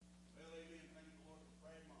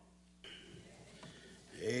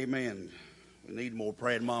Amen. We need more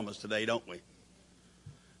praying mamas today, don't we?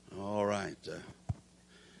 All right.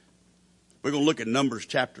 We're going to look at Numbers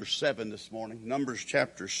chapter 7 this morning. Numbers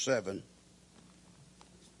chapter 7.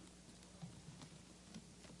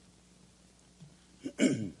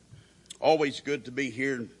 Always good to be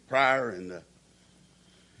here in prayer, and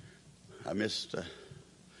I missed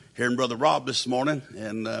hearing Brother Rob this morning,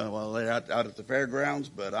 and while they're out at the fairgrounds,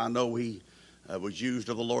 but I know he was used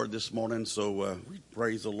of the Lord this morning, so we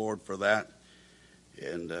praise the Lord for that.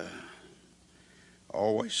 And I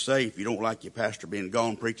always say, if you don't like your pastor being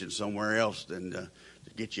gone preaching somewhere else, then to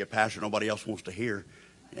get you a pastor nobody else wants to hear,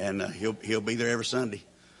 and he'll be there every Sunday.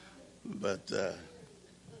 But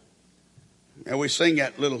and we sing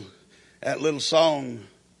that little song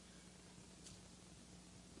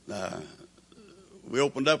we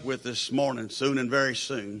opened up with this morning, soon and very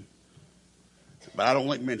soon. But I don't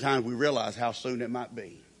think many times we realize how soon it might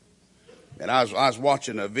be. And I was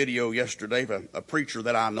watching a video yesterday of a preacher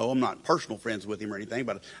that I know. I'm not personal friends with him or anything,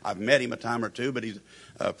 but I've met him a time or two. But he's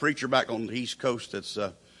a preacher back on the East Coast that's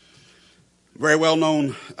a very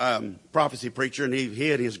well-known prophecy preacher. And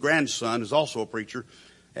he and his grandson is also a preacher.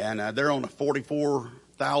 And they're on a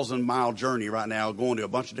 44,000-mile journey right now, going to a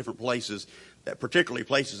bunch of different places, that particularly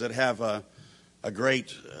places that have a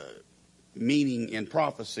great meaning in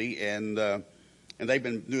prophecy. And they've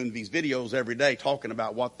been doing these videos every day talking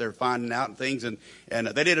about what they're finding out and things. And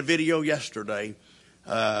they did a video yesterday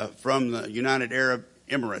from the United Arab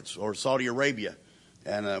Emirates or Saudi Arabia,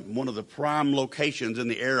 and one of the prime locations in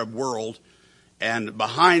the Arab world. And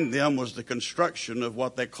behind them was the construction of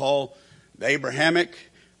what they call the Abrahamic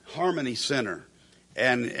Harmony Center.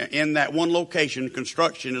 And in that one location,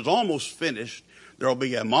 construction is almost finished. There will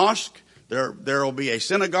be a mosque, there will be a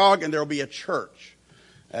synagogue, and there will be a church.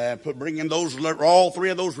 Bringing all three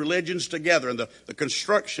of those religions together. And the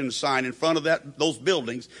construction sign in front of those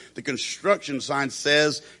buildings, the construction sign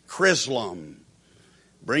says Chrislam.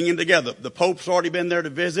 Bringing together. The Pope's already been there to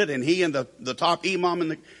visit, and he and the top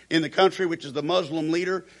imam in the country, which is the Muslim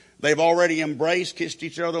leader, they've already embraced, kissed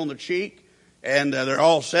each other on the cheek, and they're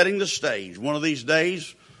all setting the stage. One of these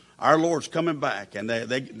days, our Lord's coming back, and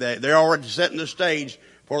they're already setting the stage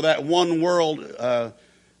for that one world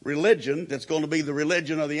religion that's going to be the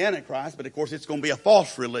religion of the Antichrist, but of course it's going to be a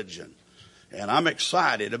false religion. And I'm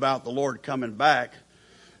excited about the Lord coming back,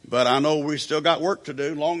 but I know we still got work to do.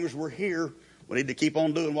 As long as we're here, we need to keep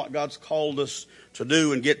on doing what God's called us to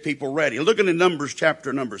do and get people ready. Looking at Numbers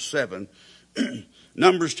chapter number 7.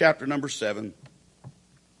 Numbers chapter number 7.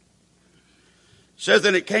 Says,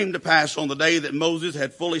 "And it came to pass on the day that Moses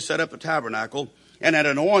had fully set up the tabernacle, and had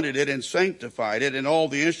anointed it and sanctified it, and all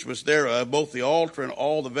the instruments thereof, both the altar and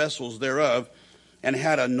all the vessels thereof, and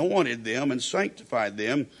had anointed them and sanctified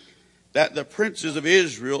them, that the princes of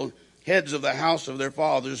Israel, heads of the house of their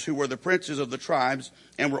fathers, who were the princes of the tribes,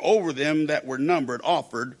 and were over them that were numbered,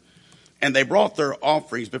 offered. And they brought their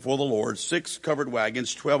offerings before the Lord, 6 covered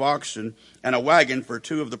wagons, 12 oxen, and a wagon for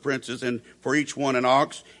 2 of the princes, and for each one an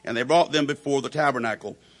ox. And they brought them before the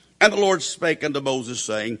tabernacle. And the Lord spake unto Moses,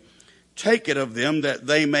 saying, Take it of them, that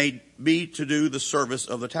they may be to do the service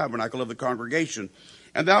of the tabernacle of the congregation.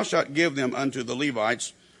 And thou shalt give them unto the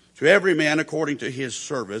Levites, to every man according to his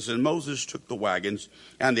service. And Moses took the wagons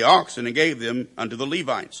and the oxen, and gave them unto the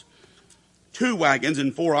Levites. 2 wagons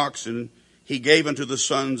and 4 oxen he gave unto the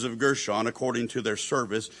sons of Gershon according to their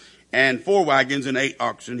service. And 4 wagons and 8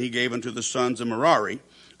 oxen he gave unto the sons of Merari,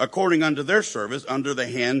 according unto their service, under the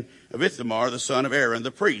hand of Ithamar, the son of Aaron,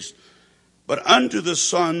 the priest. But unto the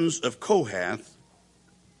sons of Kohath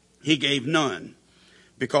he gave none,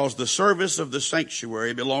 because the service of the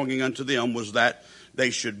sanctuary belonging unto them was that they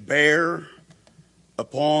should bear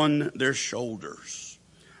upon their shoulders."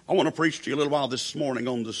 I want to preach to you a little while this morning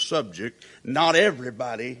on the subject, not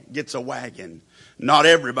everybody gets a wagon. Not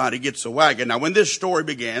everybody gets a wagon. Now, when this story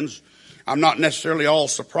begins, I'm not necessarily all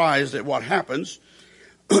surprised at what happens.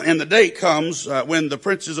 And the day comes when the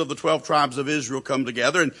princes of the 12 tribes of Israel come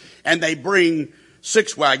together, and they bring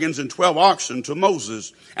 6 wagons and 12 oxen to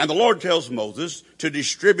Moses. And the Lord tells Moses to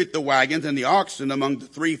distribute the wagons and the oxen among the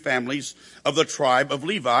 3 families of the tribe of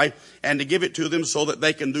Levi, and to give it to them so that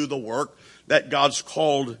they can do the work that God's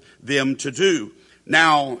called them to do.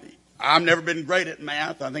 Now, I've never been great at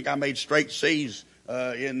math. I think I made straight C's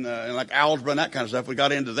in like algebra and that kind of stuff. We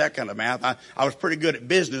got into that kind of math. I was pretty good at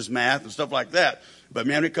business math and stuff like that. But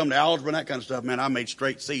man, when it come to algebra and that kind of stuff, man, I made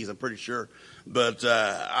straight C's, I'm pretty sure. But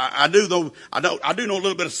I do know a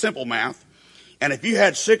little bit of simple math. And if you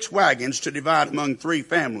had 6 wagons to divide among 3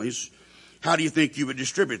 families, how do you think you would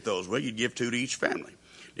distribute those? Well, you'd give 2 to each family.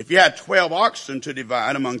 If you had 12 oxen to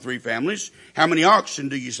divide among 3 families, how many oxen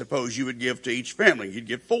do you suppose you would give to each family? You'd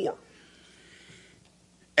give 4.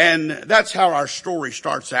 And that's how our story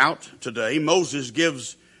starts out today. Moses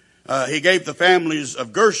gave the families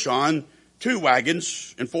of Gershon 2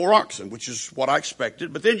 wagons and 4 oxen, which is what I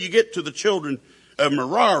expected. But then you get to the children of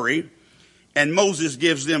Merari, and Moses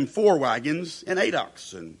gives them 4 wagons and 8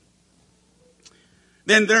 oxen.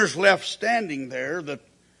 Then there's left standing there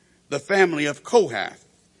the family of Kohath.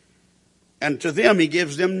 And to them, he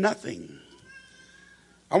gives them nothing.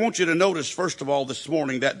 I want you to notice, first of all, this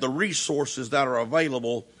morning, that the resources that are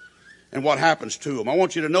available and what happens to them. I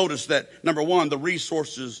want you to notice that, number one, the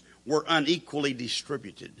resources were unequally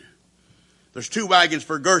distributed. There's 2 wagons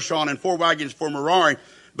for Gershon and 4 wagons for Merari,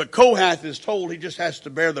 but Kohath is told he just has to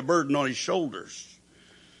bear the burden on his shoulders.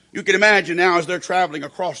 You can imagine now as they're traveling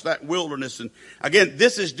across that wilderness, and again,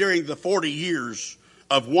 this is during the 40 years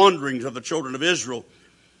of wanderings of the children of Israel.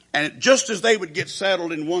 And just as they would get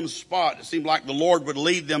settled in one spot, it seemed like the Lord would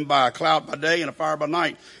lead them by a cloud by day and a fire by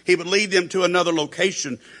night. He would lead them to another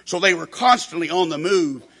location. So they were constantly on the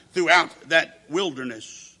move throughout that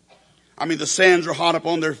wilderness. I mean, the sands are hot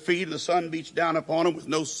upon their feet, and the sun beats down upon them with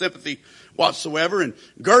no sympathy whatsoever. And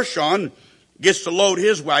Gershon gets to load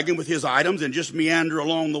his wagon with his items and just meander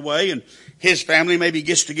along the way. And his family maybe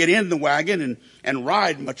gets to get in the wagon and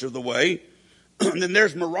ride much of the way. And then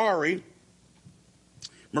there's Merari.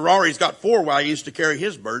 Merari's got 4 wagons to carry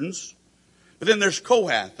his burdens. But then there's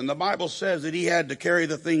Kohath, and the Bible says that he had to carry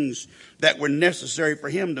the things that were necessary for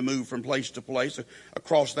him to move from place to place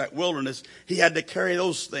across that wilderness. He had to carry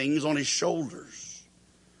those things on his shoulders.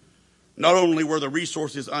 Not only were the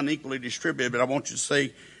resources unequally distributed, but I want you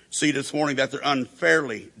to see this morning that they're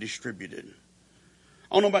unfairly distributed.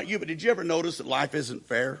 I don't know about you, but did you ever notice that life isn't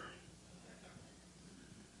fair?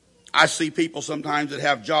 I see people sometimes that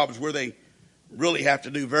have jobs where they really have to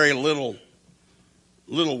do very little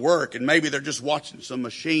work, and maybe they're just watching some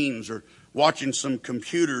machines or watching some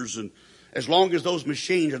computers, and as long as those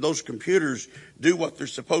machines or those computers do what they're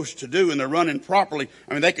supposed to do and they're running properly,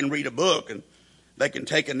 I mean, they can read a book and they can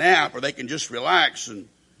take a nap or they can just relax, and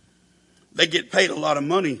they get paid a lot of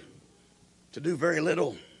money to do very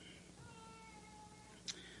little.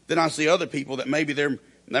 Then I see other people that maybe they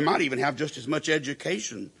might even have just as much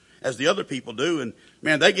education as the other people do. And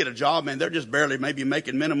man, they get a job, man, they're just barely maybe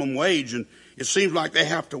making minimum wage. And it seems like they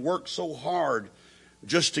have to work so hard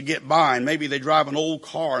just to get by. And maybe they drive an old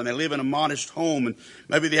car and they live in a modest home. And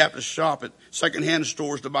maybe they have to shop at secondhand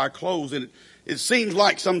stores to buy clothes. And it seems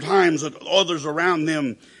like sometimes that others around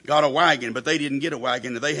them got a wagon, but they didn't get a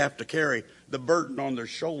wagon, and they have to carry the burden on their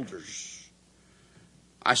shoulders.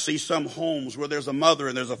 I see some homes where there's a mother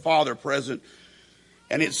and there's a father present,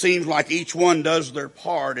 and it seems like each one does their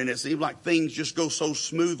part, and it seems like things just go so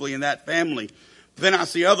smoothly in that family. But then I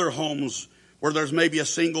see other homes where there's maybe a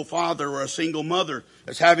single father or a single mother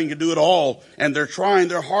that's having to do it all, and they're trying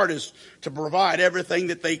their hardest to provide everything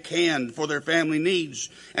that they can for their family needs.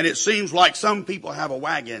 And it seems like some people have a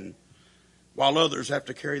wagon while others have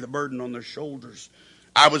to carry the burden on their shoulders.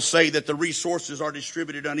 I would say that the resources are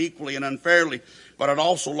distributed unequally and unfairly, but I'd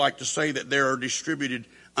also like to say that they are distributed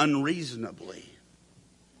unreasonably.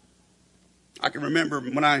 I can remember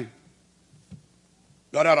when I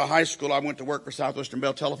got out of high school, I went to work for Southwestern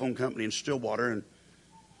Bell Telephone Company in Stillwater.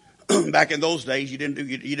 And back in those days,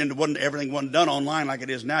 everything wasn't done online like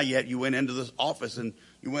it is now. You went into this office and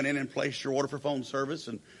you went in and placed your order for phone service.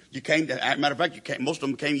 And you came to, as a matter of fact, most of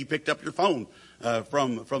them came, you picked up your phone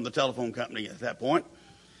from the telephone company at that point.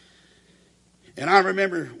 And I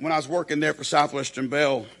remember when I was working there for Southwestern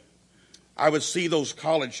Bell, I would see those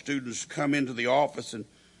college students come into the office, and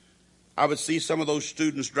I would see some of those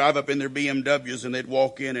students drive up in their BMWs, and they'd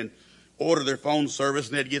walk in and order their phone service,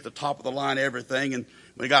 and they'd get the top of the line everything. And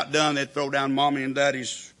when they got done, they'd throw down mommy and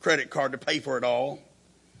daddy's credit card to pay for it all.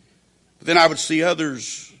 But then I would see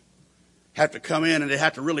others have to come in, and they'd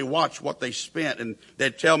have to really watch what they spent. And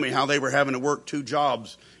they'd tell me how they were having to work 2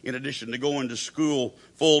 jobs in addition to going to school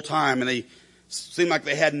full time. And they seemed like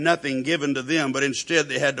they had nothing given to them, but instead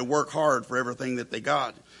they had to work hard for everything that they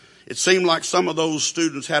got. It seemed like some of those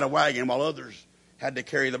students had a wagon while others had to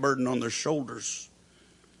carry the burden on their shoulders.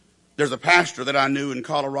 There's a pastor that I knew in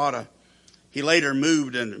Colorado. He later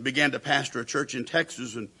moved and began to pastor a church in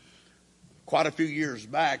Texas. And quite a few years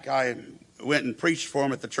back, I went and preached for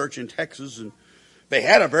him at the church in Texas. And they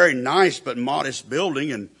had a very nice but modest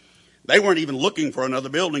building. And they weren't even looking for another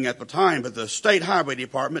building at the time. But the state highway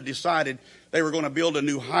department decided they were going to build a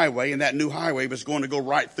new highway. And that new highway was going to go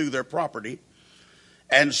right through their property.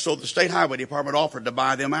 And so the state highway department offered to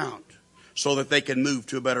buy them out so that they can move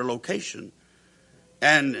to a better location.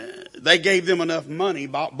 And they gave them enough money,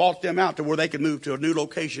 bought them out to where they could move to a new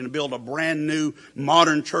location and build a brand new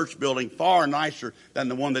modern church building, far nicer than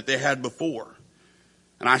the one that they had before.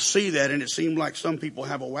 And I see that, and it seemed like some people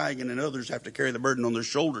have a wagon and others have to carry the burden on their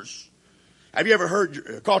shoulders. Have you ever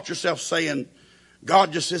caught yourself saying,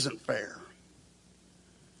 God just isn't fair?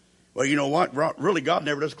 Well, you know what? Really, God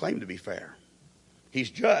never does claim to be fair. He's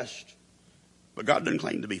just, but God doesn't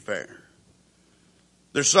claim to be fair.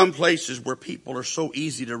 There's some places where people are so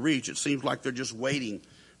easy to reach, it seems like they're just waiting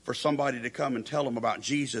for somebody to come and tell them about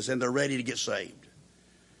Jesus, and they're ready to get saved.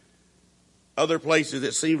 Other places,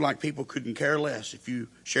 it seems like people couldn't care less if you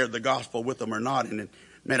shared the gospel with them or not. And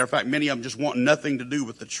matter of fact, many of them just want nothing to do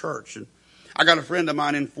with the church. And I got a friend of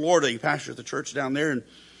mine in Florida. He pastors the church down there. And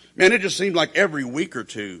man, it just seems like every week or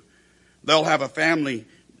two, they'll have a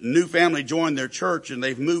new family join their church, and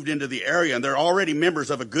they've moved into the area, and they're already members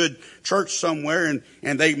of a good church somewhere,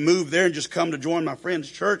 and they move there and just come to join my friend's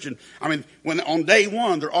church. And I mean, when on day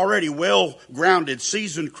one, they're already well-grounded,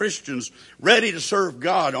 seasoned Christians, ready to serve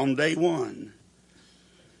God on day one.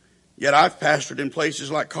 Yet I've pastored in places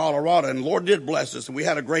like Colorado, and the Lord did bless us, and we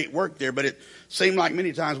had a great work there, but it seemed like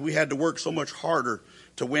many times we had to work so much harder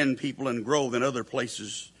to win people and grow than other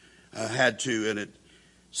places had to. And it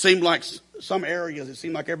seemed like some areas, it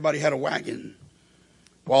seemed like everybody had a wagon,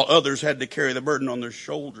 while others had to carry the burden on their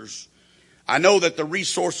shoulders. I know that the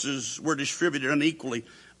resources were distributed unequally,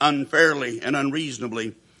 unfairly, and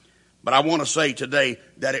unreasonably, but I want to say today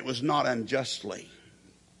that it was not unjustly.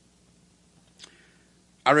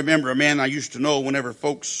 I remember a man I used to know, whenever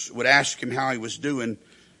folks would ask him how he was doing,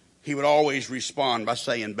 he would always respond by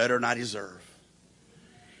saying, better than I deserve.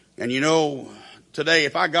 And you know, today,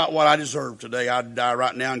 if I got what I deserve today, I'd die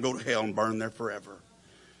right now and go to hell and burn there forever.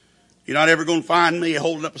 You're not ever going to find me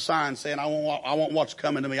holding up a sign saying, I want what's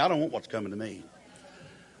coming to me. I don't want what's coming to me.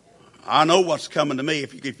 I know what's coming to me.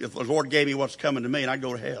 If the Lord gave me what's coming to me, and I'd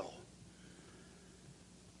go to hell.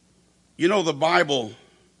 You know, the Bible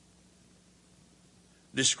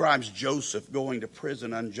describes Joseph going to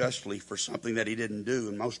prison unjustly for something that he didn't do.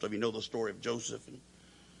 And most of you know the story of Joseph. And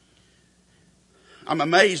I'm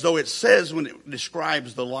amazed, though, it says when it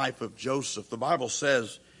describes the life of Joseph, the Bible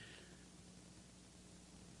says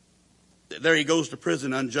that there he goes to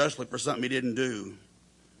prison unjustly for something he didn't do.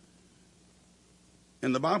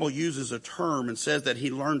 And the Bible uses a term and says that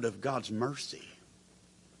he learned of God's mercy.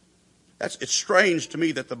 It's strange to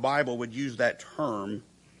me that the Bible would use that term,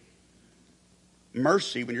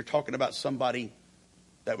 mercy, when you're talking about somebody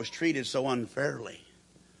that was treated so unfairly.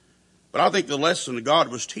 But I think the lesson that God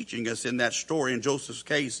was teaching us in that story, in Joseph's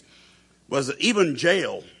case, was that even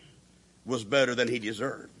jail was better than he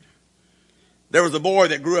deserved. There was a boy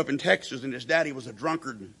that grew up in Texas, and his daddy was a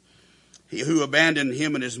drunkard who abandoned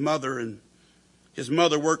him and his mother. And his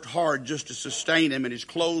mother worked hard just to sustain him, and his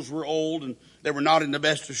clothes were old, and they were not in the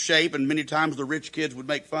best of shape. And many times the rich kids would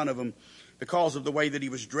make fun of him because of the way that he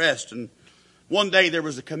was dressed. And one day there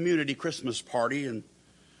was a community Christmas party,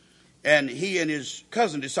 and he and his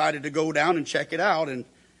cousin decided to go down and check it out. And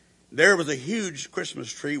there was a huge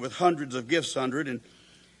Christmas tree with hundreds of gifts under it. And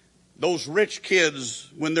those rich kids,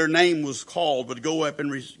 when their name was called, would go up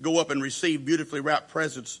and receive beautifully wrapped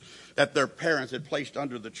presents that their parents had placed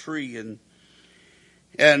under the tree. And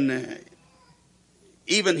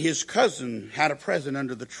even his cousin had a present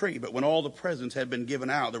under the tree. But when all the presents had been given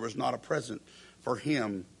out, there was not a present for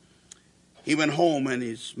him. He went home, and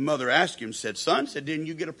his mother asked him, said, son, didn't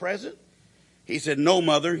you get a present? He said, no,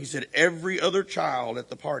 mother. He said, every other child at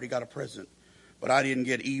the party got a present, but I didn't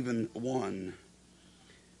get even one.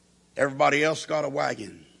 Everybody else got a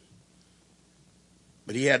wagon,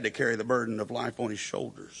 but he had to carry the burden of life on his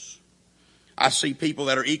shoulders. I see people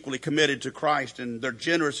that are equally committed to Christ, and they're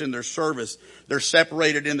generous in their service. They're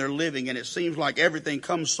separated in their living, and it seems like everything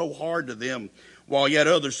comes so hard to them, while yet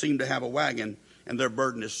others seem to have a wagon, and their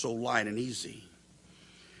burden is so light and easy.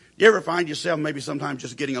 Do you ever find yourself maybe sometimes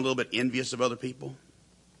just getting a little bit envious of other people?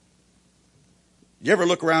 Do you ever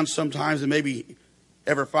look around sometimes and maybe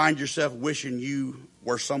ever find yourself wishing you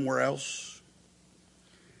were somewhere else?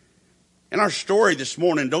 In our story this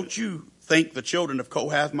morning, don't you think the children of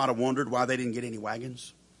Kohath might have wondered why they didn't get any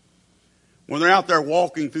wagons? When they're out there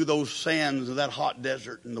walking through those sands of that hot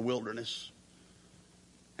desert in the wilderness,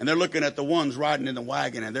 and they're looking at the ones riding in the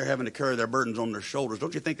wagon, and they're having to carry their burdens on their shoulders,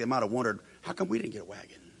 don't you think they might have wondered, how come we didn't get a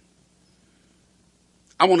wagon?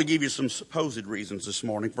 I want to give you some supposed reasons this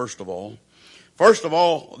morning. First of all,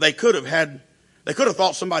 they could have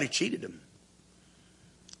thought somebody cheated them.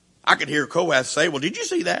 I could hear Kohath say, well, did you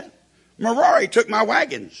see that? Merari took my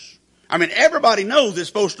wagons. I mean, everybody knows it's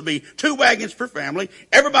supposed to be 2 wagons per family.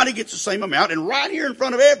 Everybody gets the same amount. And right here in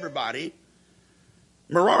front of everybody,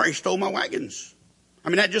 Merari stole my wagons. I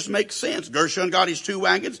mean, that just makes sense. Gershon got his 2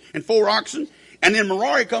 wagons and 4 oxen, and then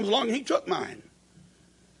Merari comes along and he took mine.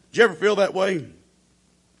 Did you ever feel that way? Did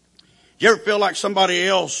you ever feel like somebody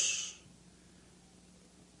else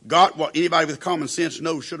got what anybody with common sense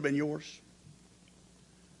knows should have been yours?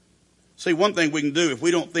 See, one thing we can do, if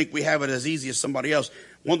we don't think we have it as easy as somebody else,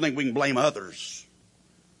 one thing we can blame others.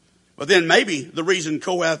 But then maybe the reason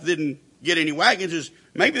Kohath didn't get any wagons is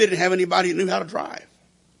maybe they didn't have anybody that knew how to drive.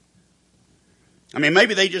 I mean,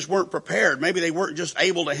 maybe they just weren't prepared. Maybe they weren't just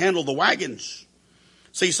able to handle the wagons.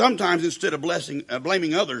 See, sometimes instead of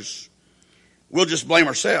blaming others, we'll just blame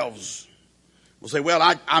ourselves. We'll say, well,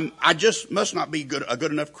 I just must not be a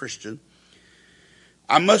good enough Christian.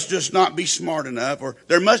 I must just not be smart enough, or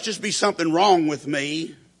there must just be something wrong with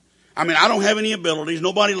me. I mean, I don't have any abilities.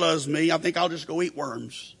 Nobody loves me. I think I'll just go eat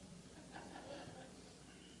worms.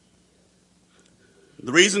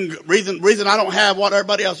 The reason I don't have what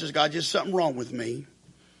everybody else has got, just something wrong with me.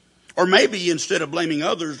 Or maybe instead of blaming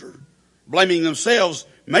others or blaming themselves,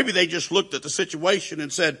 maybe they just looked at the situation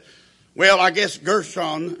and said, well, I guess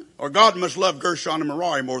Gershon, or God must love Gershon and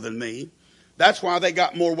Merari more than me. That's why they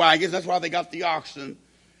got more wagons. That's why they got the oxen.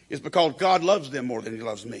 It's because God loves them more than he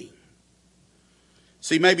loves me.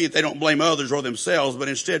 See, maybe if they don't blame others or themselves, but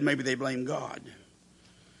instead maybe they blame God.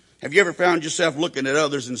 Have you ever found yourself looking at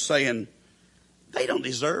others and saying, they don't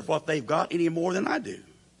deserve what they've got any more than I do?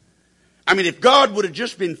 I mean, if God would have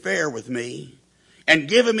just been fair with me and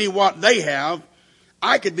given me what they have,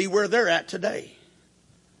 I could be where they're at today.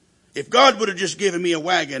 If God would have just given me a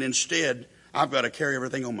wagon, instead, I've got to carry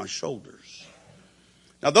everything on my shoulders.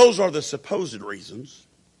 Now, those are the supposed reasons.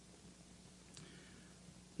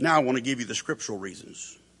 Now I want to give you the scriptural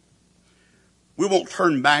reasons. We won't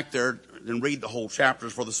turn back there and read the whole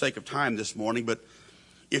chapters for the sake of time this morning, but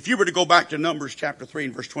if you were to go back to Numbers chapter 3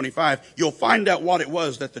 and verse 25, you'll find out what it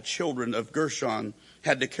was that the children of Gershon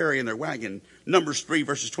had to carry in their wagon. Numbers 3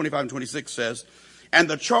 verses 25 and 26 says, and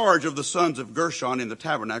the charge of the sons of Gershon in the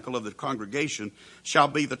tabernacle of the congregation shall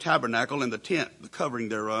be the tabernacle and the tent, the covering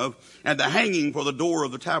thereof, and the hanging for the door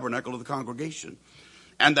of the tabernacle of the congregation,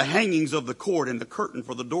 and the hangings of the court and the curtain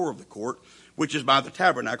for the door of the court, which is by the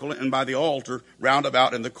tabernacle and by the altar round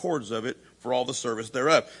about and the cords of it for all the service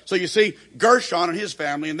thereof. So you see, Gershon and his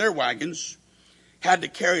family and their wagons had to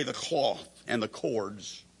carry the cloth and the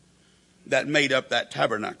cords that made up that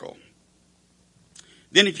tabernacle.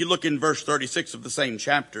 Then if you look in verse 36 of the same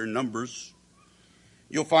chapter, Numbers,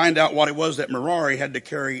 you'll find out what it was that Merari had to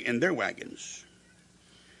carry in their wagons.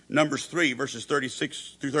 Numbers 3 verses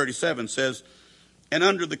 36 through 37 says, and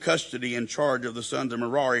under the custody and charge of the sons of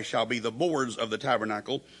Merari shall be the boards of the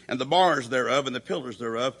tabernacle, and the bars thereof, and the pillars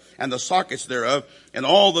thereof, and the sockets thereof, and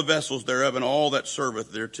all the vessels thereof, and all that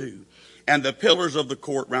serveth thereto, and the pillars of the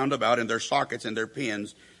court round about, and their sockets, and their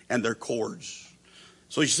pins, and their cords.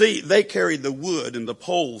 So you see, they carried the wood and the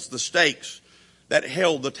poles, the stakes that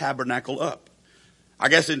held the tabernacle up. I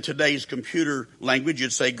guess in today's computer language,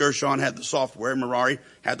 you'd say Gershon had the software, Merari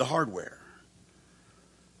had the hardware.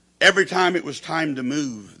 Every time it was time to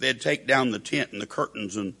move, they'd take down the tent and the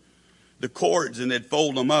curtains and the cords, and they'd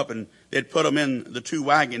fold them up, and they'd put them in the 2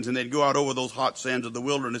 wagons, and they'd go out over those hot sands of the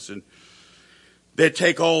wilderness, and they'd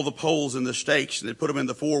take all the poles and the stakes, and they'd put them in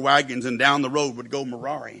the 4 wagons, and down the road would go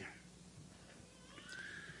Merari.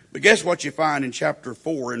 But guess what you find in chapter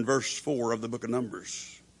 4 and verse 4 of the book of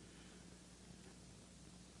Numbers?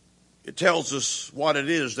 It tells us what it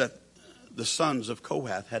is that the sons of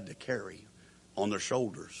Kohath had to carry on their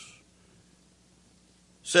shoulders.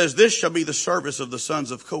 It says, this shall be the service of the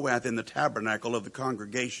sons of Kohath in the tabernacle of the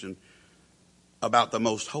congregation about the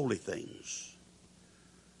most holy things.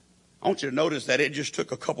 I want you to notice that it just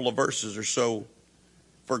took a couple of verses or so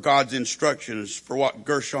for God's instructions for what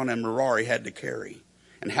Gershon and Merari had to carry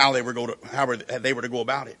and how they were to go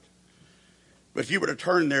about it. But if you were to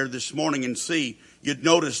turn there this morning and see, you'd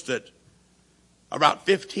notice that about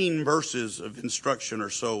 15 verses of instruction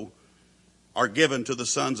or so are given to the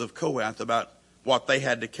sons of Kohath about what they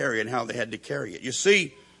had to carry and how they had to carry it. You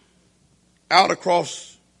see, out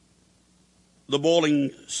across the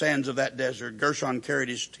boiling sands of that desert, Gershon carried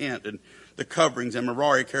his tent and the coverings, and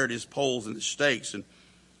Merari carried his poles and his stakes, and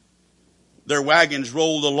their wagons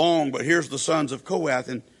rolled along. But here's the sons of Kohath,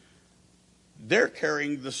 and they're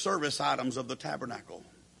carrying the service items of the tabernacle.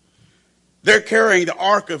 They're carrying the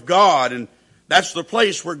ark of God, and that's the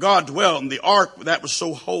place where God dwelt, and the ark that was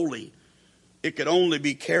so holy, it could only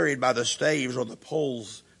be carried by the staves or the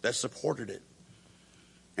poles that supported it.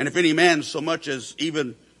 And if any man so much as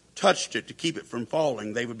even touched it to keep it from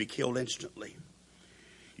falling, they would be killed instantly.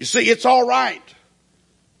 You see, it's all right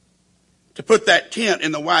to put that tent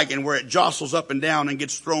in the wagon where it jostles up and down and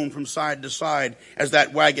gets thrown from side to side as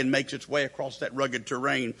that wagon makes its way across that rugged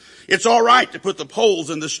terrain. It's all right to put the poles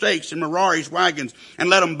and the stakes in Merari's wagons and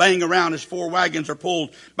let them bang around as 4 wagons are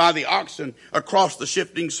pulled by the oxen across the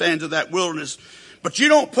shifting sands of that wilderness. But you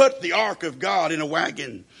don't put the ark of God in a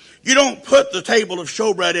wagon. You don't put the table of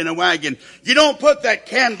showbread in a wagon. You don't put that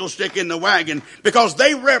candlestick in the wagon, because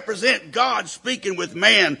they represent God speaking with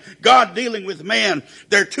man, God dealing with man.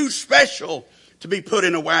 They're too special to be put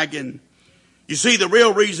in a wagon. You see, the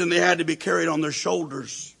real reason they had to be carried on their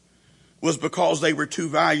shoulders was because they were too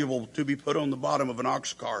valuable to be put on the bottom of an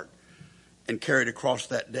ox cart and carried across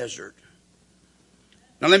that desert.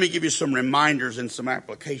 Now let me give you some reminders and some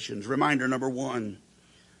applications. Reminder number 1,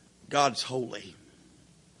 God's holy.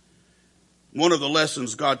 One of the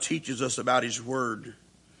lessons God teaches us about His Word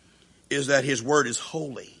is that His Word is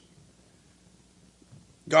holy.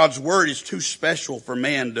 God's Word is too special for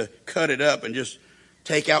man to cut it up and just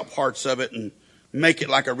take out parts of it and make it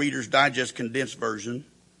like a Reader's Digest condensed version.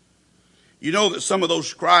 You know that some of those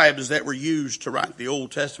scribes that were used to write the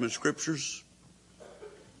Old Testament scriptures,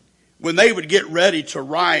 when they would get ready to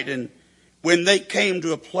write, and when they came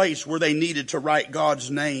to a place where they needed to write God's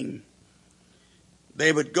name,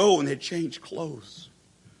 they would go and they'd change clothes.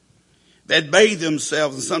 They'd bathe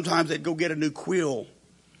themselves, and sometimes they'd go get a new quill.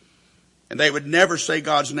 And they would never say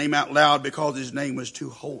God's name out loud because His name was too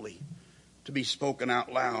holy to be spoken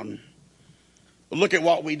out loud. But look at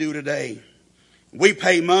what we do today. We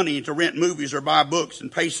pay money to rent movies or buy books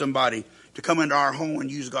and pay somebody to come into our home and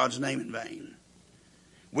use God's name in vain.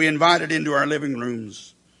 We invite it into our living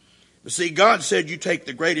rooms. But see, God said you take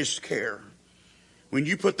the greatest care when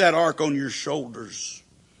you put that ark on your shoulders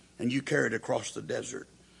and you carry it across the desert.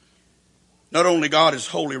 Not only God is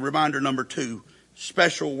holy, reminder number 2,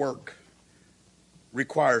 special work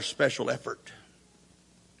requires special effort.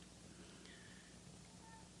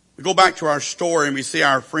 We go back to our story and we see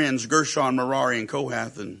our friends Gershon, Merari, and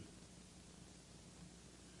Kohath. And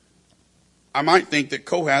I might think that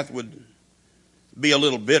Kohath would be a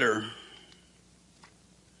little bitter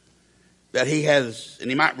that he has, and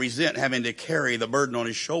he might resent having to carry the burden on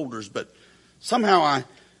his shoulders, but somehow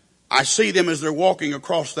I see them as they're walking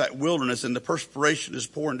across that wilderness and the perspiration is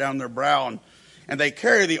pouring down their brow, and they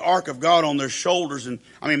carry the ark of God on their shoulders, and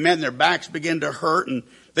their backs begin to hurt and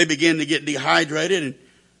they begin to get dehydrated,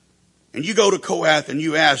 and you go to Kohath and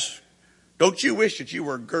you ask, don't you wish that you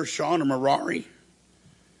were Gershon or Merari?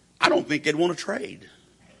 I don't think they'd want to trade.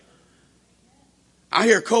 I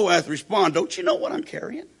hear Kohath respond, don't you know what I'm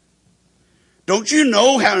carrying? Don't you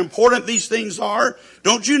know how important these things are?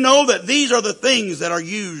 Don't you know that these are the things that are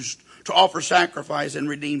used to offer sacrifice and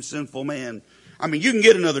redeem sinful man? You can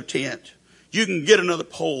get another tent. You can get another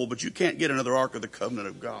pole, but you can't get another Ark of the Covenant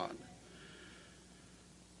of God.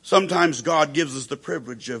 Sometimes God gives us the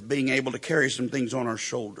privilege of being able to carry some things on our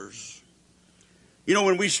shoulders. You know,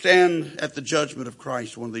 when we stand at the judgment of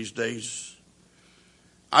Christ one of these days,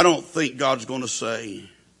 I don't think God's going to say,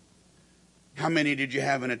 how many did you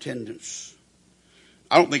have in attendance?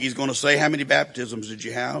 I don't think He's going to say, how many baptisms did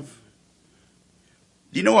you have?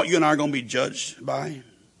 Do you know what you and I are going to be judged by?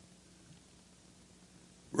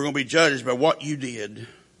 We're going to be judged by what you did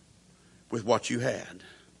with what you had.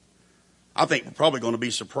 I think we're probably going to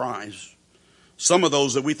be surprised. Some of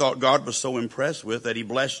those that we thought God was so impressed with that He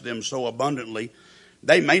blessed them so abundantly,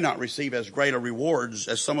 they may not receive as great a rewards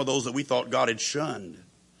as some of those that we thought God had shunned.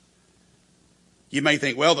 You may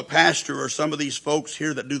think, well, the pastor or some of these folks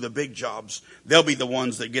here that do the big jobs, they'll be the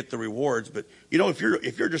ones that get the rewards. But you know, if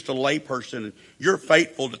you're just a lay person and you're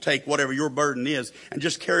faithful to take whatever your burden is and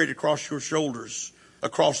just carry it across your shoulders,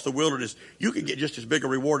 across the wilderness, you can get just as big a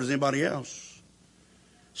reward as anybody else.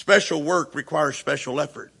 Special work requires special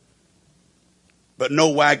effort. But no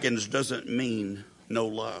wagons doesn't mean no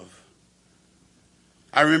love.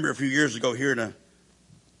 I remember a few years ago hearing a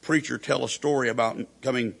preacher tell a story about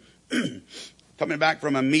coming back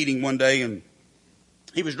from a meeting one day, and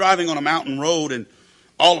he was driving on a mountain road, and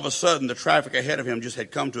all of a sudden the traffic ahead of him just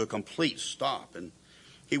had come to a complete stop. And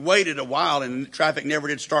he waited a while and the traffic never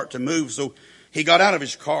did start to move. So he got out of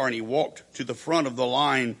his car and he walked to the front of the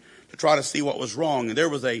line to try to see what was wrong. And there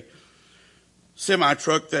was a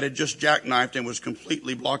semi-truck that had just jackknifed and was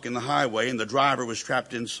completely blocking the highway, and the driver was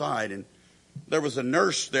trapped inside. And there was a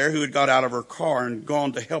nurse there who had got out of her car and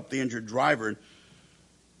gone to help the injured driver.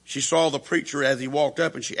 She saw the preacher as he walked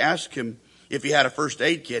up, and she asked him if he had a first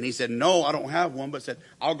aid kit. And he said, no, I don't have one, but said,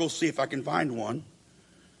 I'll go see if I can find one.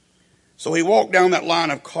 So he walked down that line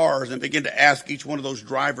of cars and began to ask each one of those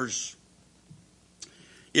drivers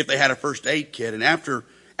if they had a first aid kit. And after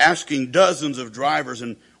asking dozens of drivers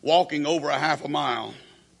and walking over a half a mile,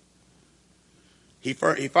 he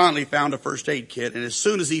finally found a first aid kit. And as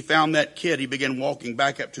soon as he found that kit, he began walking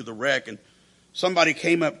back up to the wreck. And somebody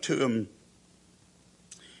came up to him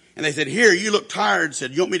and they said, "Here, you look tired."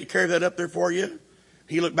 Said, "You want me to carry that up there for you?"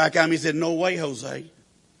 He looked back at me and said, "No way, Jose.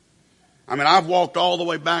 I mean, I've walked all the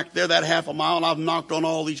way back there, that half a mile. I've knocked on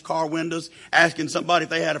all these car windows, asking somebody if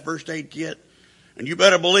they had a first aid kit. And you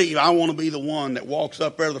better believe I want to be the one that walks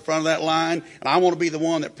up there to the front of that line, and I want to be the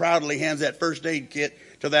one that proudly hands that first aid kit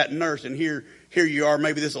to that nurse. And here you are.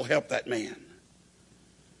 Maybe this will help that man."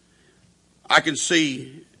 I can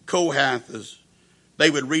see Kohath as they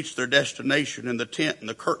would reach their destination, and the tent and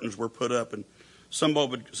the curtains were put up, and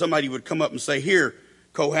somebody would come up and say, "Here,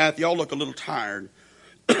 Kohath, y'all look a little tired.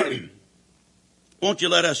 Won't you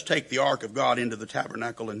let us take the ark of God into the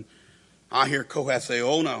tabernacle?" And I hear Kohath say,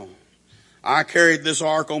 "Oh no, I carried this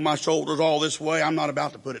ark on my shoulders all this way. I'm not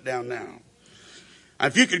about to put it down now."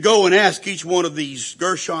 If you could go and ask each one of these,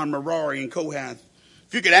 Gershon, Merari, and Kohath,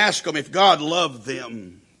 if you could ask them if God loved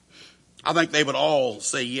them, I think they would all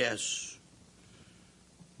say yes.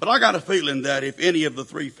 But I got a feeling that if any of the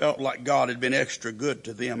three felt like God had been extra good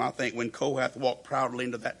to them, I think when Kohath walked proudly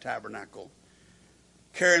into that tabernacle,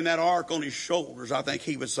 carrying that ark on his shoulders, I think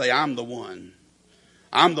he would say, "I'm the one.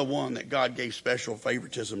 I'm the one that God gave special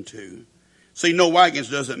favoritism to." See, no wagons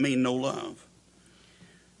doesn't mean no love.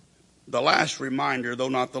 The last reminder, though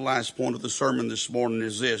not the last point of the sermon this morning,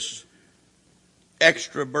 is this: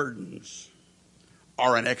 extra burdens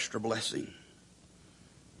are an extra blessing.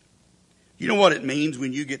 You know what it means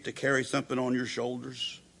when you get to carry something on your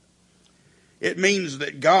shoulders? It means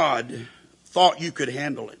that God thought you could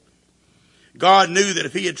handle it. God knew that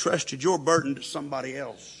if he had trusted your burden to somebody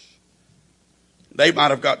else, they might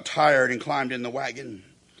have got tired and climbed in the wagon.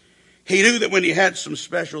 He knew that when he had some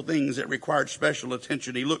special things that required special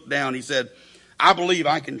attention, he looked down, he said, "I believe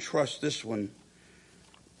I can trust this one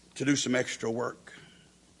to do some extra work."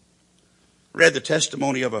 I read the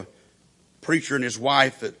testimony of a preacher and his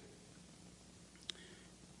wife that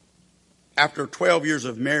after 12 years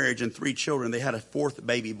of marriage and 3 children, they had a 4th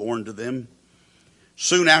baby born to them.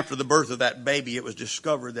 Soon after the birth of that baby, it was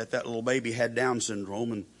discovered that that little baby had Down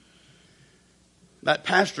syndrome. And that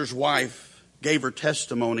pastor's wife gave her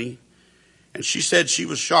testimony, and she said she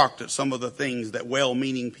was shocked at some of the things that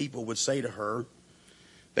well-meaning people would say to her.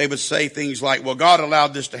 They would say things like, "Well, God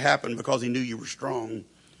allowed this to happen because he knew you were strong."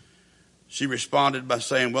 She responded by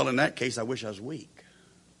saying, "Well, in that case, I wish I was weak."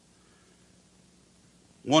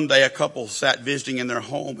 One day, a couple sat visiting in their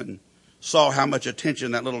home and saw how much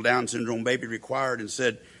attention that little Down syndrome baby required and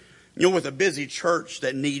said, "You know, with a busy church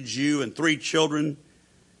that needs you and 3 children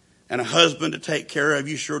and a husband to take care of,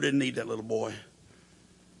 you sure didn't need that little boy."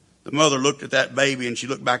 The mother looked at that baby and she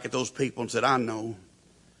looked back at those people and said, "I know,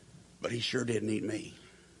 but he sure did need me."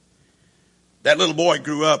 That little boy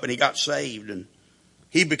grew up and he got saved, and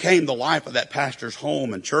he became the life of that pastor's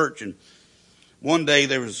home and church. And one day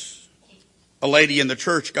there was a lady in the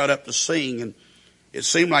church got up to sing, and it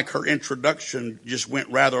seemed like her introduction just went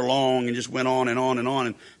rather long and just went on and on and on.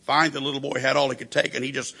 And finally the little boy had all he could take, and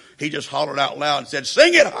he just hollered out loud and said,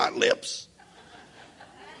 "Sing it, Hot Lips."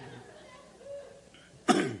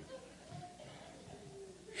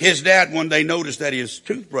 His dad one day noticed that his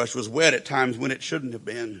toothbrush was wet at times when it shouldn't have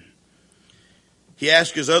been. He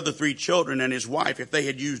asked his other 3 children and his wife if they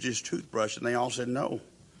had used his toothbrush, and they all said no.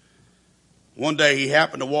 One day he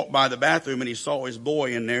happened to walk by the bathroom and he saw his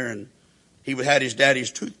boy in there, and he had his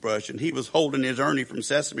daddy's toothbrush, and he was holding his Ernie from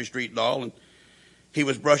Sesame Street doll, and he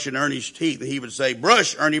was brushing Ernie's teeth, and he would say,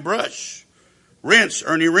 "Brush, Ernie, brush. Rinse,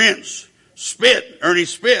 Ernie, rinse. Spit, Ernie,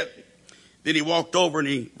 spit." Then he walked over and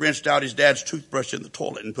he rinsed out his dad's toothbrush in the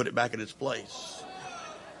toilet and put it back in its place.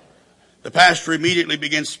 The pastor immediately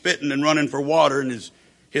began spitting and running for water, and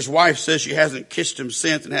his wife says she hasn't kissed him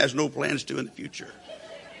since and has no plans to in the future.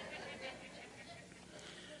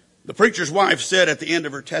 The preacher's wife said at the end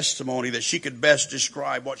of her testimony that she could best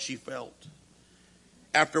describe what she felt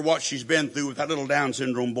after what she's been through with that little Down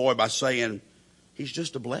syndrome boy by saying, "He's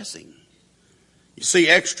just a blessing." You see,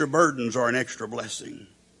 extra burdens are an extra blessing.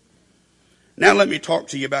 Now let me talk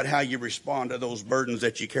to you about how you respond to those burdens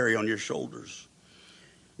that you carry on your shoulders.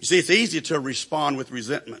 You see, it's easy to respond with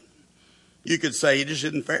resentment. You could say, "It just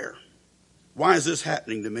isn't fair. Why is this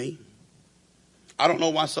happening to me? I don't know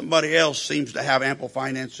why somebody else seems to have ample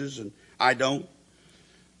finances and I don't.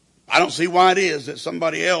 I don't see why it is that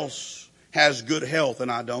somebody else has good health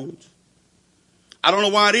and I don't. I don't know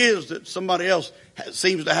why it is that somebody else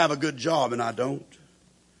seems to have a good job and I don't."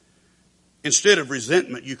 Instead of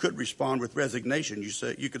resentment, you could respond with resignation.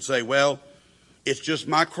 You could say, "Well, it's just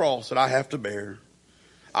my cross that I have to bear.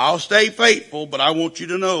 I'll stay faithful, but I want you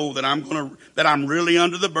to know that I'm really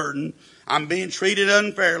under the burden. I'm being treated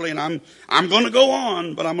unfairly, and I'm going to go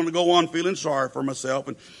on, but I'm going to go on feeling sorry for myself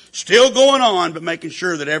and still going on, but making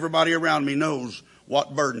sure that everybody around me knows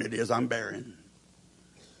what burden it is I'm bearing.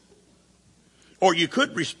 Or you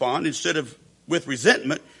could respond, instead of with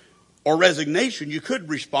resentment or resignation, you could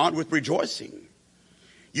respond with rejoicing.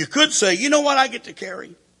 You could say, you know what I get to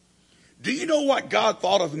carry? Do you know what God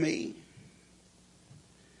thought of me?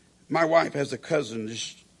 My wife has a cousin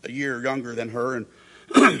just a year younger than her,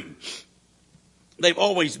 and they've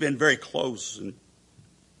always been very close. And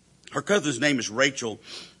her cousin's name is Rachel.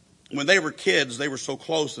 When they were kids, they were so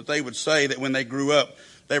close that they would say that when they grew up,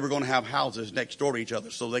 they were going to have houses next door to each other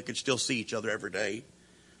so they could still see each other every day.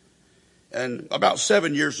 And about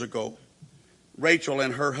 7 years ago, Rachel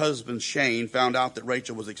and her husband Shane found out that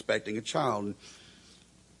Rachel was expecting a child.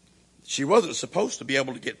 She wasn't supposed to be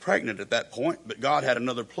able to get pregnant at that point, but God had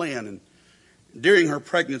another plan. And during her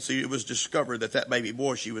pregnancy, it was discovered that that baby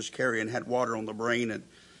boy she was carrying had water on the brain. And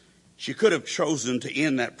she could have chosen to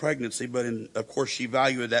end that pregnancy, but of course she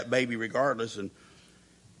valued that baby regardless. And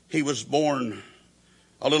he was born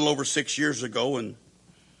a little over 6 years ago, and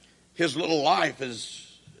his little life has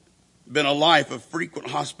been a life of frequent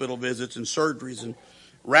hospital visits and surgeries and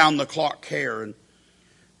round-the-clock care. And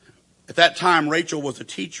at that time, Rachel was a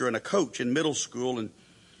teacher and a coach in middle school, and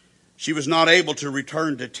she was not able to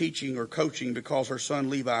return to teaching or coaching because her son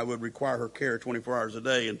Levi would require her care 24 hours a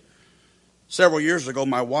day. And several years ago,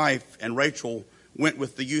 my wife and Rachel went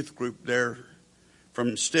with the youth group there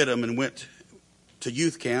from Stidham and went to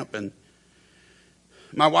youth camp. And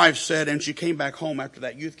my wife said, and she came back home after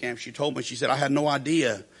that youth camp, she told me, she said, I had no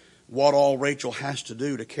idea what all Rachel has to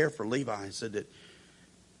do to care for Levi.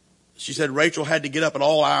 She said Rachel had to get up at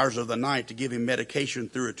all hours of the night to give him medication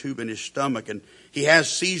through a tube in his stomach. And he has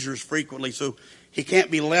seizures frequently, so he can't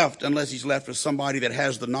be left unless he's left with somebody that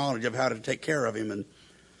has the knowledge of how to take care of him. And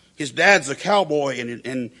his dad's a cowboy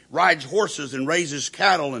and rides horses and raises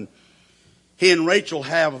cattle. And he and Rachel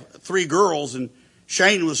have 3 girls, and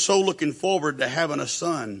Shane was so looking forward to having a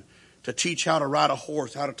son to teach how to ride a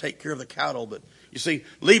horse, how to take care of the cattle. But you see,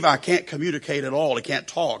 Levi can't communicate at all. He can't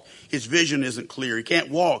talk. His vision isn't clear. He can't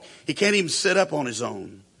walk. He can't even sit up on his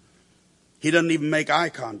own. He doesn't even make eye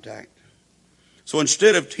contact. So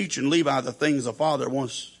instead of teaching Levi the things the father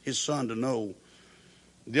wants his son to know,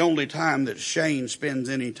 the only time that Shane spends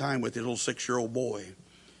any time with his little 6-year-old boy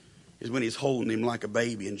is when he's holding him like a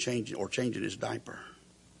baby and changing his diaper.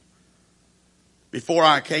 Before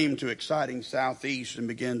I came to Exciting Southeast and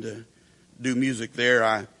began to do music there,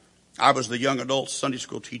 I was the young adult Sunday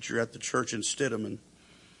school teacher at the church in Stidham, and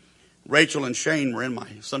Rachel and Shane were in my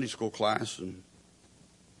Sunday school class, and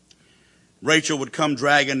Rachel would come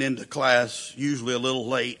dragging into class, usually a little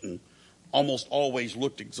late, and almost always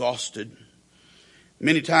looked exhausted.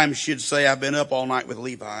 Many times she'd say, I've been up all night with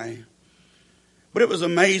Levi. But it was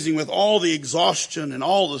amazing with all the exhaustion and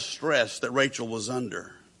all the stress that Rachel was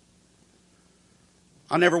under.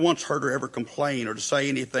 I never once heard her ever complain or to say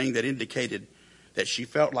anything that indicated that she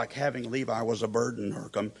felt like having Levi was a burden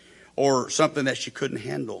or something that she couldn't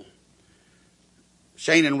handle.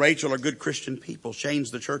 Shane and Rachel are good Christian people.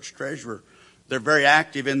 Shane's the church treasurer. They're very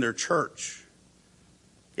active in their church.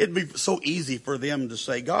 It'd be so easy for them to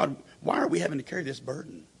say, God, why are we having to carry this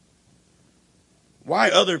burden?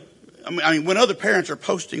 When other parents are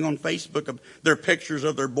posting on Facebook of their pictures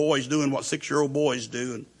of their boys doing what 6-year-old boys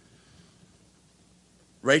do, and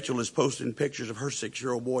Rachel is posting pictures of her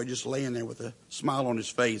 6-year-old boy just laying there with a smile on his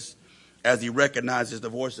face as he recognizes the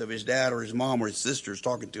voice of his dad or his mom or his sisters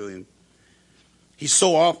talking to him. He's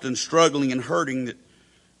so often struggling and hurting that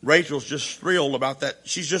Rachel's just thrilled about that.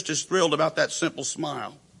 She's just as thrilled about that simple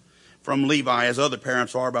smile from Levi as other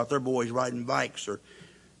parents are about their boys riding bikes or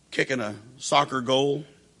kicking a soccer goal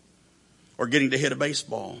or getting to hit a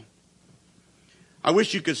baseball. I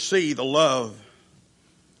wish you could see the love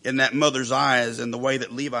in that mother's eyes and the way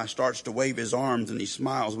that Levi starts to wave his arms and he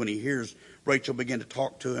smiles when he hears Rachel begin to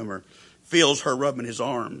talk to him or feels her rubbing his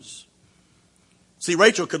arms. See,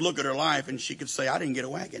 Rachel could look at her life and she could say, I didn't get a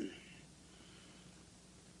wagon.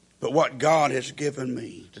 But what God has given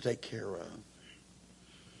me to take care of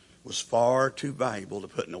was far too valuable to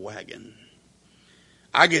put in a wagon.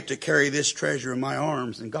 I get to carry this treasure in my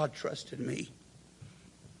arms, and God trusted me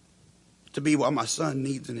to be what my son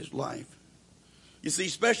needs in his life. You see,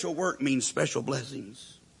 special work means special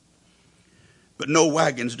blessings. But no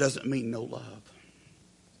wagons doesn't mean no love.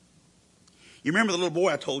 You remember the little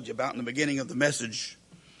boy I told you about in the beginning of the message?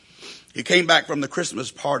 He came back from the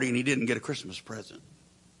Christmas party and he didn't get a Christmas present.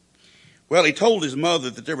 Well, he told his mother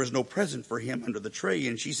that there was no present for him under the tree.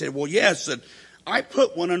 And she said, well, yes, and I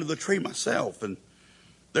put one under the tree myself. And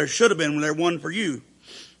there should have been one for you.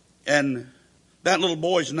 And that little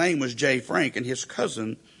boy's name was J. Frank, and his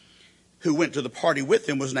cousin who went to the party with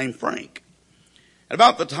him was named Frank. At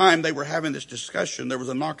about the time they were having this discussion, there was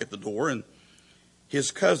a knock at the door, and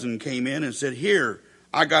his cousin came in and said, "Here,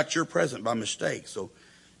 I got your present by mistake." So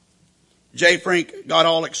J. Frank got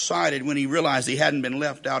all excited when he realized he hadn't been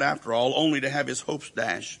left out after all, only to have his hopes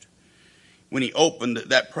dashed when he opened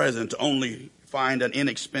that present to only find an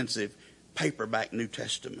inexpensive paperback New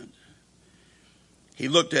Testament. He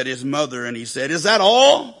looked at his mother and he said, "Is that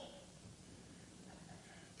all?"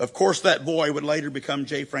 Of course, that boy would later become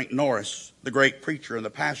J. Frank Norris, the great preacher and the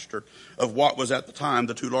pastor of what was at the time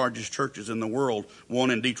the two largest churches in the world, one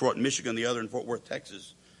in Detroit, Michigan, the other in Fort Worth,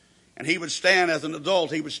 Texas. And he would stand as an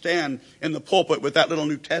adult, he would stand in the pulpit with that little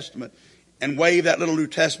New Testament and wave that little New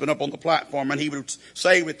Testament up on the platform, and he would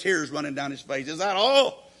say with tears running down his face, "Is that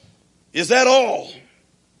all? Is that all?"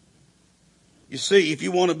 You see, if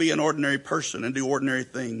you want to be an ordinary person and do ordinary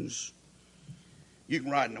things, you can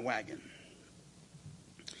ride in a wagon.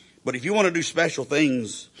 But if you want to do special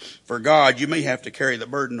things for God, you may have to carry the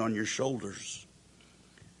burden on your shoulders.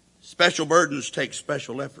 Special burdens take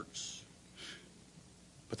special efforts,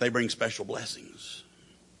 but they bring special blessings.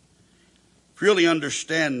 If you really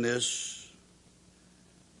understand this,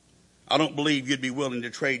 I don't believe you'd be willing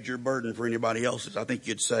to trade your burden for anybody else's. I think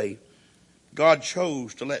you'd say, "God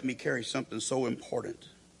chose to let me carry something so important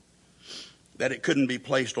that it couldn't be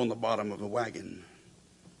placed on the bottom of a wagon,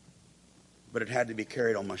 but it had to be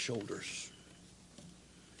carried on my shoulders."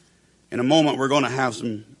 In a moment, we're going to have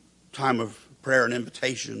some time of prayer and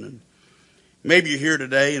invitation. And maybe you're here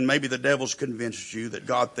today and maybe the devil's convinced you that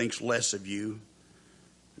God thinks less of you.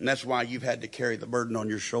 And that's why you've had to carry the burden on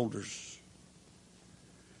your shoulders.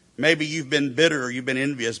 Maybe you've been bitter or you've been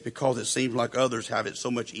envious because it seems like others have it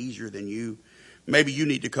so much easier than you. Maybe you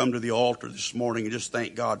need to come to the altar this morning and just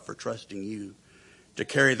thank God for trusting you to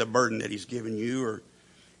carry the burden that He's given you. Or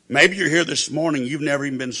maybe you're here this morning, you've never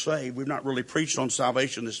even been saved. We've not really preached on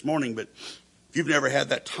salvation this morning, but if you've never had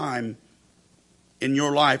that time in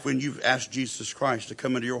your life when you've asked Jesus Christ to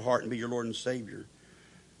come into your heart and be your Lord and Savior,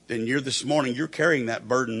 then this morning you're carrying that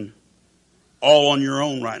burden all on your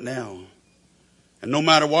own right now. And no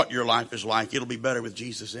matter what your life is like, it'll be better with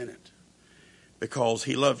Jesus in it. Because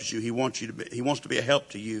He loves you. He wants to be a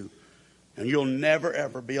help to you. And you'll never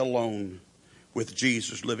ever be alone with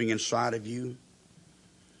Jesus living inside of you.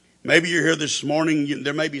 Maybe you're here this morning,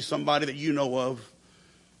 there may be somebody that you know of,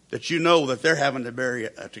 that you know that they're having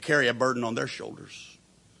to carry a burden on their shoulders.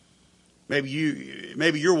 Maybe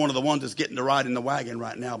you're one of the ones that's getting to ride in the wagon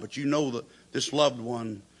right now, but you know that this loved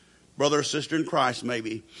one, brother or sister in Christ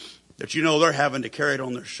maybe, that you know they're having to carry it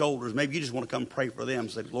on their shoulders. Maybe you just want to come pray for them.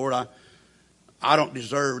 Say, "Lord, I don't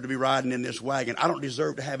deserve to be riding in this wagon. I don't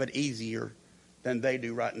deserve to have it easier than they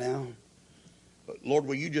do right now. But Lord,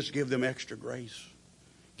 will you just give them extra grace?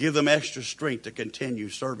 Give them extra strength to continue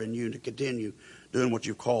serving you, to continue doing what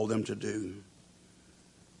you've called them to do."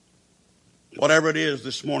 Whatever it is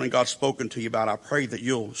this morning God's spoken to you about, I pray that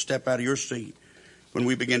you'll step out of your seat when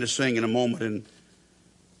we begin to sing in a moment. And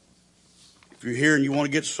if you're here and you want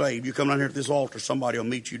to get saved, you come down here at this altar, somebody will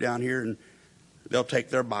meet you down here and they'll take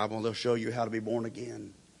their Bible and they'll show you how to be born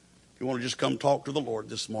again. If you want to just come talk to the Lord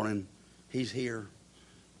this morning, He's here.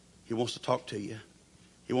 He wants to talk to you.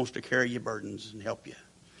 He wants to carry your burdens and help you.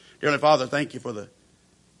 Dear Father, thank you for the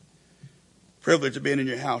privilege of being in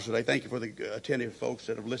your house today. Thank you for the attentive folks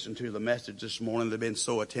that have listened to the message this morning. They've been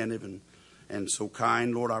so attentive and so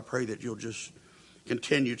kind. Lord, I pray that you'll just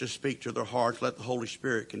continue to speak to their hearts. Let the Holy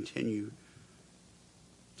Spirit continue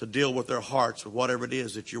to deal with their hearts with whatever it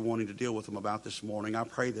is that you're wanting to deal with them about this morning. I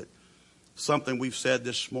pray that something we've said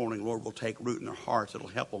this morning, Lord, will take root in their hearts. It'll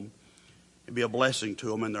help them and be a blessing to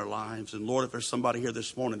them in their lives. And Lord, if there's somebody here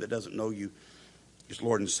this morning that doesn't know you as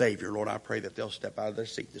Lord and Savior, Lord, I pray that they'll step out of their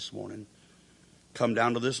seat this morning, come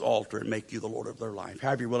down to this altar and make you the Lord of their life.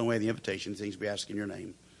 Have your will and way of the invitation, things we ask in your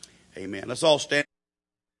name. Amen. Let's all stand.